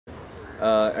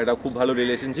একটা খুব ভালো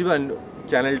রিলেশনশিপ অ্যান্ড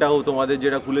চ্যানেলটাও তোমাদের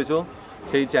যেটা খুলেছো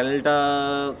সেই চ্যানেলটা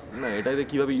না এটাতে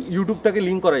কীভাবে ইউটিউবটাকে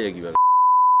লিঙ্ক করা যায় কীভাবে?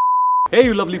 Hey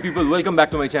you lovely people, welcome back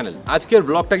to my channel. আজকের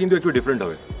ব্লগটা কিন্তু একটু ডিফারেন্ট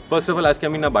হবে। ফার্স্ট অফ অল আজকে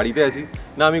আমি না বাড়িতে আছি,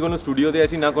 না আমি কোনো স্টুডিওতে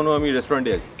আছি, না কোনো আমি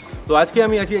রেস্টুরেন্টে আছি। তো আজকে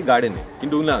আমি আছি এই গার্ডেনে,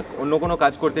 কিন্তু না অন্য কোনো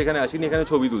কাজ করতে এখানে আসিনি, এখানে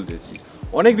ছবি তুলতে এসেছি।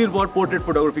 অনেক দিন পর পোর্ট্রেট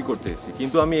ফটোগ্রাফি করতে এসেছি,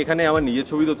 কিন্তু আমি এখানে আমার নিজের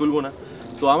ছবি তো তুলবো না।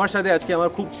 তো আমার সাথে আজকে আমার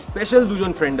খুব স্পেশাল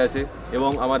দুজন ফ্রেন্ড আছে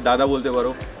এবং আমার দাদা বলতে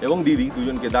পারো এবং দিদি,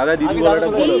 দুজনকে দাদা দিদি বলাটা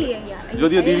বলো,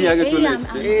 যদিও দিদি আগে চলে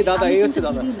এসেছে। এই দাদা এই হচ্ছে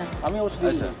দাদা, আমি অবশ্যই।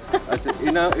 আচ্ছা আচ্ছা,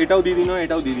 এটাও দিদি নয়,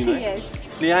 এটাও দিদি নয়।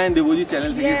 স্নেহা এন্ড দেবজিৎ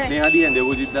চ্যানেল থেকে স্নেহা দি এন্ড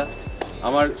দেবজিৎ দা।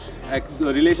 আমার এক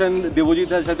রিলেশন দেবজিৎ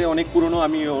দার সাথে অনেক পুরনো,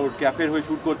 আমি ওর ক্যাফের হয়ে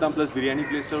শ্যুট করতাম, প্লাস বিরিয়ানি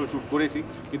প্লেসটারও শ্যুট করেছি,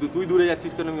 কিন্তু তুই দূরে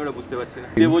যাচ্ছিস কেন আমি ওটা বুঝতে পারছি না।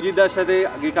 দেবজিৎ দার সাথে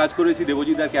আগে কাজ করেছি,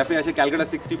 দেবজিৎ দার ক্যাফে আছে ক্যালকাটা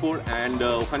 64 অ্যান্ড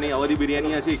ওখানে আওয়াদি বিরিয়ানি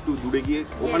আছে একটু দূরে গিয়ে,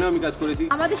 ওখানেও আমি কাজ করেছি।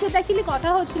 আমাদের সাথে অ্যাকচুয়ালি কথা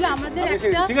হচ্ছিল আমাদের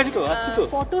একটা, ঠিক আছে তো আসছে তো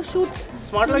ফটোশুট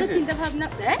স্মার্ট লাগছে, চিন্তা ভাবনা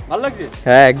ভালো লাগছে।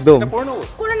 হ্যাঁ একদম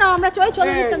করে নাও, আমরা চলো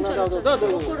চলো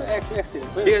ঠিক আছে।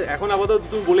 এখন আপাতত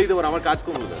তুমি বলেই দেবো আমার কাজ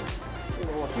করবো,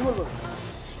 কি বলবো?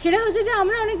 সেটা হচ্ছে যে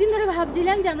আমরা অনেকদিন ধরে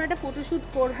ভাবছিলাম যে আমরা একটা ফটোশ্যুট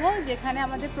করব, যেখানে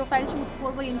আমাদের প্রোফাইল শ্যুট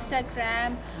করব ইনস্টাগ্রাম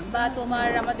বা তোমার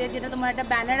আমাদের যেটা তোমার একটা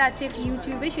ব্যানার আছে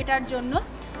ইউটিউবে সেটার জন্য,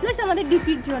 প্লাস আমাদের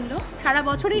ডিপির জন্য, সারা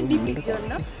বছরের ডিপির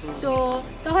জন্য। তো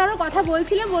তখন আমরা কথা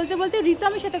বলছিলাম, বলতে বলতে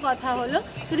রিতমের সাথে কথা হলো।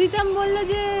 তো রিতম বললো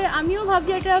যে আমিও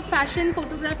ভাবছি একটা ফ্যাশন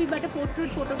ফটোগ্রাফি বা একটা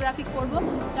পোর্ট্রেট ফটোগ্রাফি করবো।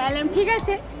 তাহলে ঠিক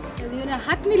আছে,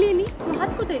 হাত মিলিয়ে নিই।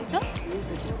 হাত কোথায় রিতম?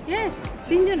 ইয়েস,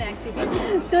 তিনজনে অ্যাকচুয়ালি।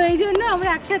 তো এই জন্য আমরা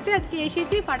একসাথে আজকে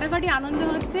এসেছি, ফাটাফাটি আনন্দ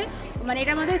হচ্ছে। মানে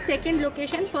এটা আমাদের সেকেন্ড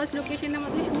লোকেশন, ফার্স্ট লোকেশনে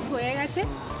আমাদের শ্যুট হয়ে গেছে।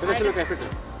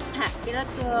 হ্যাঁ, এটা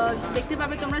দেখতে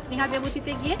পাবে তোমরা স্নেহা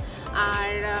দেবজিতে গিয়ে। আর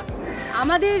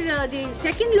আমাদের যে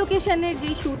সেকেন্ড লোকেশনের যে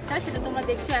শ্যুটটা সেটা তোমরা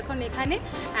দেখছো এখন এখানে,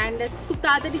 অ্যান্ড খুব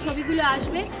তাড়াতাড়ি ছবিগুলো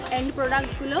আসবে, এন্ড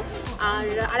প্রোডাক্টগুলো। আর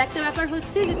আরেকটা ব্যাপার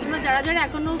হচ্ছে যে তোমরা যারা যারা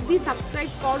এখনো অবধি সাবস্ক্রাইব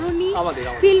করোনি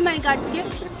ফিল মাই গার্ডকে,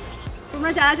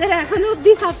 তোমরা যারা যারা এখনো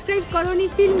অবধি সাবস্ক্রাইব করোনি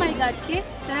ফিল মাই গার্ডকে,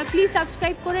 তারা প্লিজ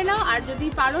সাবস্ক্রাইব করে নাও। আর যদি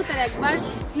পারো তারা একবার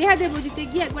স্নেহা দেবজিতে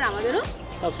গিয়ে একবার আমাদেরও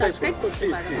সাবস্ক্রাইব করতে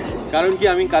পারো। কারণ কি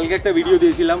আমি কালকে একটা ভিডিও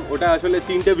দিয়েছিলাম, ওটা আসলে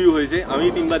 3টে ভিউ হয়েছে, আমি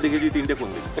 3বার দেখেছি, 3টে ফোন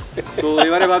দিই। তো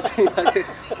এবারে ভাবছি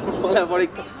বলার পরে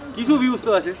কিছু ভিউজ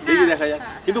তো আছে, দেখি দেখা যায়।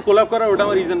 কিন্তু কোলাব করার ওটা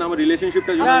আমার রিজন, আমার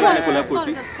রিলেশনশিপটা জন্য আমি কোলাব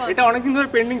করছি। এটা অনেকদিন ধরে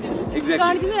পেন্ডিং ছিল।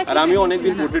 এক্স্যাক্টলি। আর আমিও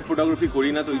অনেকদিন পোর্ট্রেট ফটোগ্রাফি করি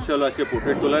না, তো ইচ্ছা হলো আজকে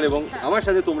পোর্ট্রেট তোলার, এবং আমার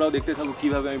সাথে তোমরাও দেখতে থাকো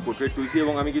কিভাবে আমি পোর্ট্রেট তুলছি,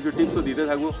 এবং আমি কিছু টিপসও দিতে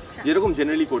থাকবো যেরকম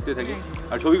জেনারেলি করতে থাকি,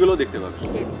 আর ছবিগুলোও দেখতে পাবে।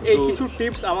 এই কিছু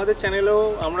টিপস আমাদের চ্যানেলেও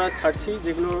আমরা ছাড়ছি,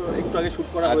 যেগুলো একটু আগে শুট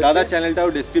করা হয়েছে। দাদার চ্যানেলটাও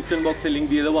ডেসক্রিপশন বক্সে লিংক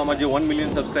দিয়ে দেবো। আমার যে 1 মিলিয়ন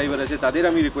সাবস্ক্রাইবার আছে তাদের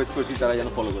আমি রিকোয়েস্ট করছি তারা যেন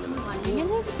ফলো করে দেয়।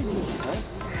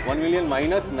 1 মিলিয়ন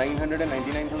মাইনাস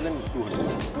 999,200।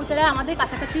 ও তাহলে আমাদের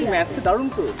কাছাকাছি আছে। ম্যাথস দারুণ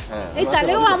তো। হ্যাঁ, এই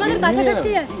তাহলেও আমাদের কাছাকাছি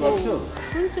আছে।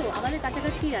 শুনছো, আমাদের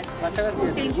কাছাকাছি আছে। কাছাকাছি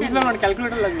আছে, বুঝলাম না,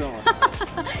 ক্যালকুলেটর লাগবে আমার।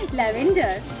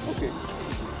 ল্যাভেন্ডার। ওকে,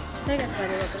 ঠিক আছে।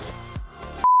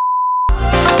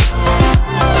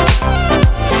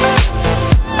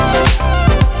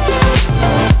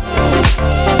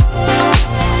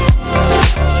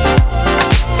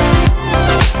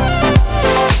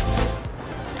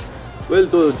 ওয়েল,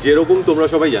 তো যেরকম তোমরা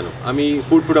সবাই জানো আমি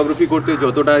ফুড ফটোগ্রাফি করতে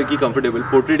যতটা আর কি কমফোর্টেবল,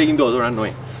 পোর্ট্রেটে কিন্তু অতটা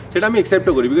নয়। সেটা আমি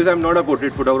অ্যাকসেপ্টও করি, because I am not a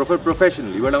portrait photographer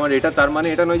professionally. But আমার এটা তার মানে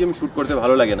এটা নয় যে আমি শ্যুট করতে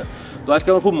ভালো লাগে না। তো আজকে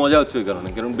আমার খুব মজা হচ্ছে ওই কারণে,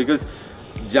 কারণ বিকজ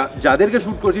যাদেরকে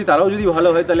শ্যুট করছি তারাও যদি ভালো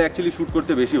হয় তাহলে অ্যাকচুয়ালি শ্যুট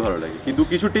করতে বেশি ভালো লাগে। কিন্তু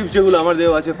কিছু টিপস যেগুলো আমার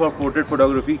দেওয়া আছে ফর পোর্ট্রেট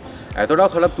ফটোগ্রাফি, এতটাও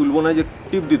খারাপ তুলবো না যে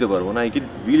টিপ দিতে পারবো না। I can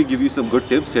really give you some good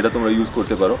tips, সেটা তোমরা ইউজ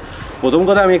করতে পারো। প্রথম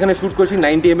কথা, আমি এখানে শ্যুট করছি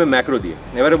 90mm ম্যাক্রো দিয়ে।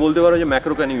 এবারে বলতে পারো যে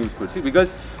ম্যাক্রো কেন ইউজ করছি, বিকজ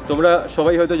তোমরা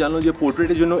সবাই হয়তো জানো যে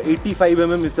পোর্ট্রেটের জন্য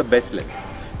 85mm is the best lens.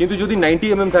 কিন্তু যদি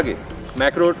 90mm থাকে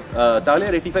ম্যাক্রোর, তাহলে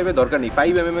আর 85-এর দরকার নেই।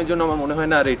 5mm-এর জন্য আমার মনে হয়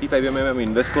না আর 85mm আমি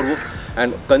ইনভেস্ট করবো।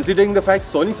 And considering the fact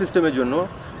Sony সিস্টেমের জন্য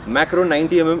macro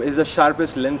 90mm is the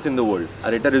শার্পেস্ট lens in the world.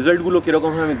 আর এটা রেজাল্টগুলো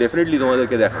কীরকম হয় আমি ডেফিনেটলি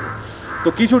তোমাদেরকে দেখাবো। তো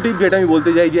কিছু টিপ যেটা আমি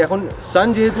বলতে চাই যে এখন সান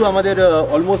যেহেতু আমাদের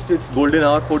অলমোস্ট ইটস গোল্ডেন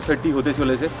আওয়ার 4:30 হতে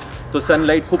চলেছে, তো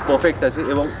সানলাইট খুব পারফেক্ট আছে,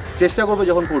 এবং চেষ্টা করবো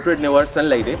যখন পোর্ট্রেট নেওয়ার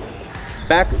সানলাইটে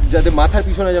ব্যাক যাতে মাথার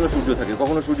পিছনে যেন সূর্য থাকে,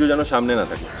 কখনো সূর্য যেন সামনে না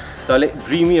থাকে, তাহলে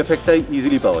ড্রিমি এফেক্টটাই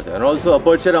ইজিলি পাওয়া যায়। আর অলসো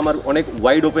অ্যাপারচার আমার অনেক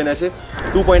ওয়াইড ওপেন আছে,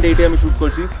 2.8-এ আমি শ্যুট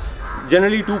করছি।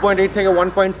 জেনারেলি 2.8 থেকে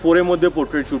 1.4-এর মধ্যে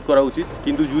পোর্ট্রেট শ্যুট করা উচিত,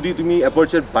 কিন্তু যদি তুমি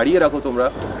অ্যাপারচার বাড়িয়ে রাখো তোমরা,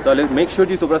 তাহলে মেক শিওর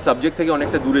যে তোমরা সাবজেক্ট থেকে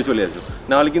অনেকটা দূরে চলে আসো,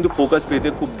 নাহলে কিন্তু ফোকাস পেতে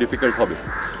খুব ডিফিকাল্ট হবে।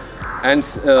 অ্যান্ড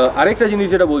আরেকটা জিনিস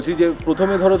যেটা বলছি যে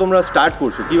প্রথমে ধরো তোমরা স্টার্ট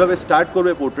করছো, কীভাবে স্টার্ট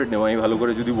করবে পোর্ট্রেট নেওয়া আমি ভালো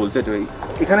করে যদি বলতে চাই,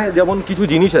 এখানে যেমন কিছু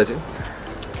জিনিস আছে,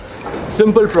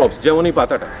 সিম্পল প্রপস, যেমন এই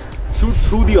পাতাটা, shoot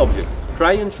through the objects,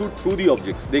 try and shoot through the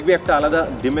objects, দেখবে একটা আলাদা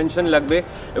ডিমেনশন লাগবে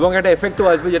এবং একটা এফেক্টও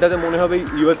আসবে যেটাতে মনে হবে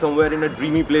you R somewhere in a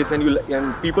dreamy place and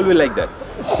people will like that.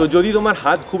 তো যদি তোমার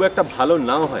হাত খুব একটা ভালো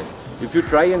নাও হয়, if you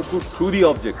try and shoot through the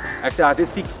objects একটা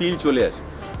আর্টিস্টিক ফিল চলে আসে।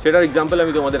 সেটার এক্সাম্পল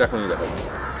আমি তোমাদের এখনই দেখাবো।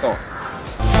 তো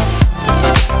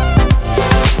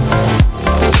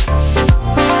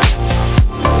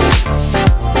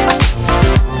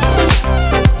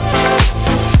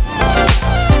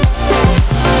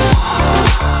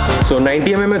সো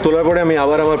 90mm তোলার পরে আমি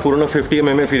আবার আমার পুরোনো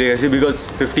 50mm ফিরে গেছি, because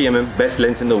 50mm best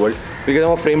lens in the world. Because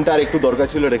আমার ফ্রেমটা আর একটু দরকার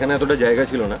ছিল, এখানে এতটা জায়গা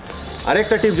ছিল না।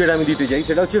 আরেকটা টিপ যেটা আমি দিতে চাই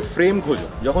সেটা হচ্ছে ফ্রেম খোঁজো।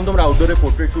 যখন তোমরা আউটডোরে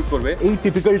পোর্ট্রেট শ্যুট করবে, এই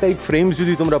টিপিক্যাল টাইপ ফ্রেমস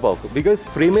যদি তোমরা পাও, বিকজ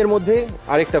ফ্রেমের মধ্যে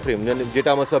আরেকটা ফ্রেম যেটা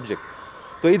আমার সাবজেক্ট,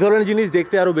 তো এই ধরনের জিনিস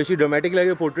দেখতে আরও বেশি ড্রামাটিক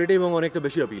লাগে পোর্ট্রেটে এবং অনেকটা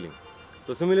বেশি অ্যাপিলিং।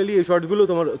 তো সিমিলারলি এই শর্টসগুলো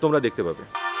তোমরা দেখতে পাবে।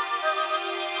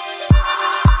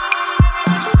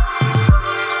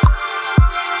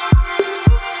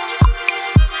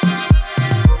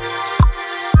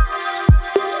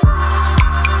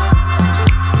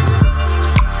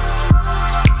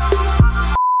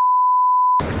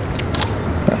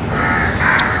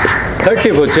 থার্ড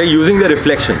টিপ হচ্ছে ইউজিং দ্য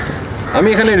রিফ্লেকশন। আমি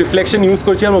এখানে রিফ্লেকশন ইউজ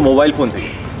করছি আমার মোবাইল ফোন থেকে।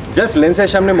 জাস্ট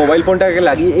লেন্সের সামনে মোবাইল ফোনটাকে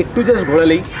লাগিয়ে একটু জাস্ট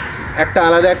ঘোরালেই একটা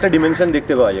আলাদা একটা ডিমেনশন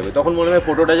দেখতে পাওয়া যাবে। তখন মনে হয়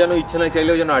ফটোটা যেন ইচ্ছে না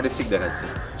চাইলেও যেন আর্টিস্টিক দেখাচ্ছে।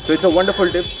 তো ইটস আ ওয়ান্ডারফুল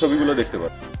টিপ, ছবিগুলো দেখতে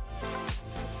পারো।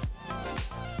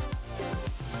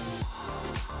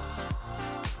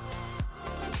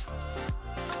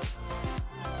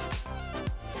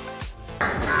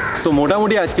 তো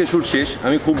মোটামুটি আজকে শ্যুট শেষ।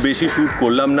 আমি খুব বেশি শ্যুট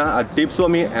করলাম না, আর টিপসও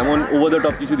আমি এমন ওভার দ্য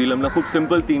টপ কিছু দিলাম না, খুব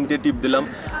সিম্পল 3টে টিপ দিলাম।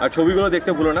 আর ছবিগুলো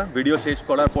দেখতে ভুলো না, ভিডিও শেষ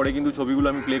করার পরে কিন্তু ছবিগুলো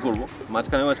আমি প্লে করবো,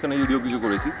 মাঝখানে যদিও কিছু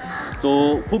করেছি। তো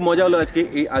খুব মজা হলো আজকে।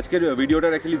 আজকের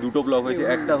ভিডিওটার অ্যাকচুয়ালি দুটো ব্লগ হয়েছে।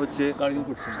 একটা হচ্ছে গার্গেল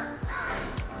করছে,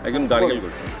 একদম গার্গেল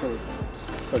করছে,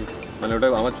 সরি মানে ওটা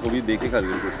আমার ছবি দেখে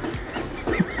গার্গেল করছে।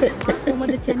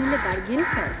 তোমাদের চ্যানেলে গার্গেল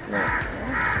হয়?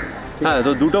 হ্যাঁ,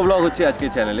 তো দুটো ব্লগ হচ্ছে আজকে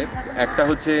চ্যানেলে। একটা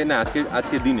হচ্ছে না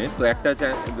আজকে দিনে, তো একটা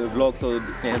ব্লগ তো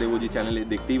স্নেহা দেবজি চ্যানেলে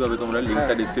দেখতেই পাবে তোমরা,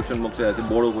 লিঙ্কটা ডিসক্রিপশন বক্সে আছে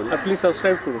বড় করে। প্লিজ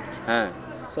সাবস্ক্রাইব করুন। হ্যাঁ,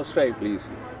 সাবস্ক্রাইব প্লিজ।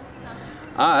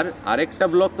 আর আরেকটা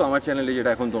ব্লগ তো আমার চ্যানেলে যেটা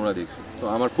এখন তোমরা দেখছো। তো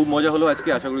আমার খুব মজা হলো আজকে,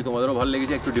 আশা করি তোমাদেরও ভালো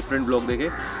লেগেছে একটু ডিফারেন্ট ব্লগ দেখে।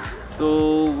 তো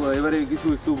এবারে কিছু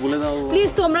একটু বলে দাও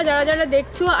প্লিজ, তোমরা যারা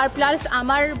দেখছো, আর প্লাস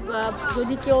আমার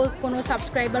যদি কেউ কোনো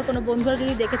সাবস্ক্রাইবার কোনো বন্ধুরা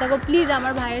যদি দেখে থাকো, প্লিজ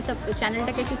আমার ভাইয়ের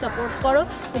চ্যানেলটাকে একটু সাপোর্ট করো।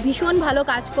 ভীষণ ভালো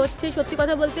কাজ করছে, সত্যি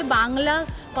কথা বলতে বাংলা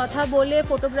কথা বলে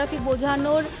ফটোগ্রাফি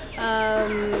বোঝানোর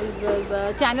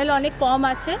চ্যানেল অনেক কম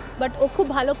আছে, বাট ও খুব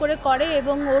ভালো করে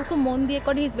এবং ওর খুব মন দিয়ে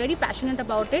করে। He is very passionate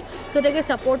about it. So ওটাকে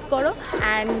সাপোর্ট করো।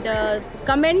 অ্যান্ড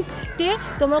কমেন্টে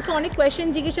তোমাকে অনেক কোয়েশ্চেন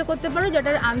জিজ্ঞাসা করতে পারো,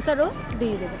 যেটার আনসারও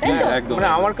দিয়ে দেবে, তাই তো? মানে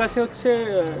আমার কাছে হচ্ছে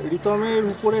রিতমের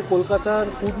উপরে কলকাতার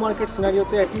ফুড মার্কেট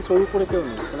সিনারিওতে অ্যাটলিস্ট ওর উপরে কেউ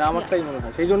নেই, মানে আমার তাই মনে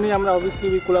হয়। সেই জন্যই আমরা obviously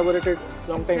we collaborated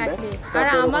long time back. আর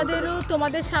আমাদেরও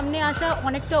তোমাদের সামনে আসা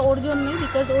অনেকটা ওর জন্যই,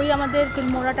 বিকজ ওই আমাদের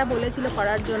ফিল্মোরাটা বলেছিল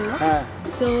করার জন্য।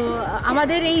 সো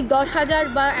আমাদের এই 10,000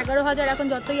 বা 11,000 এখন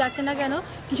যতই আছে না কেন,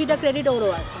 কিছুটা ক্রেডিট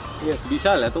ওরও আছে।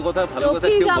 বিশাল এত কথা, ভালো কথা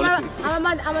কেউ বলে।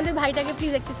 আমাদের ভাইটাকে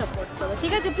প্লিজ একটু সাপোর্ট করো,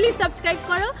 ঠিক আছে? প্লিজ সাবস্ক্রাইব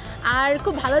করো আর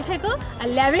খুব ভালো থেকো। আর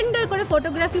ল্যাভেন্ডার করে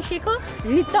ফটোগ্রাফি শেখো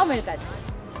রিতমের কাছে।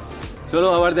 চলো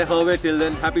আবার দেখা হবে, till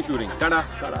then happy shooting, tata.